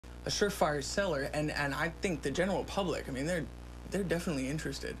a surefire seller, and I think the general public, I mean, they're definitely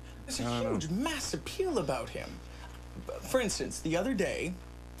interested. There's a huge mass appeal about him. For instance, the other day,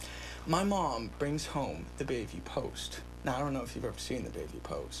 my mom brings home the Bayview Post. Now, I don't know if you've ever seen the Bayview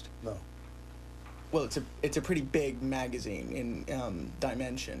Post. No. Well, it's a pretty big magazine in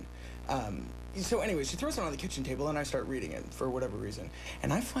dimension. So anyway, she throws it on the kitchen table, and I start reading it for whatever reason.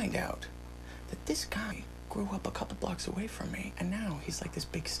 And I find out that this guy grew up a couple blocks away from me, and now he's like this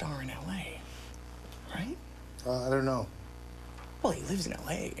big star in L.A., right? I don't know. Well, he lives in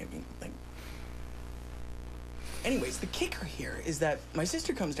L.A., I mean, like... Anyways, the kicker here is that my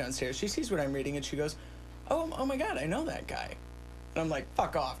sister comes downstairs, she sees what I'm reading, and she goes, oh my God, I know that guy. And I'm like,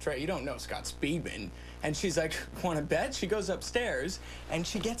 fuck off, Trey, you don't know Scott Speedman. And she's like, want to bet? She goes upstairs, and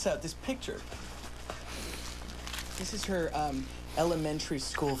she gets out this picture. This is her elementary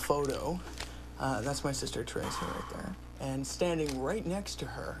school photo. That's my sister Teresa right there. And standing right next to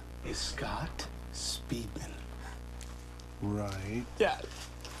her is Scott Speedman. Right. Yeah.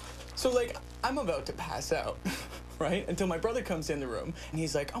 So, like, I'm about to pass out, right? Until my brother comes in the room, and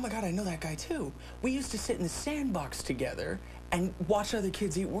he's like, oh my God, I know that guy too. We used to sit in the sandbox together and watch other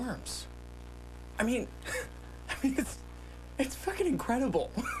kids eat worms. I mean, it's fucking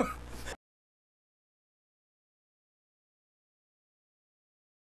incredible.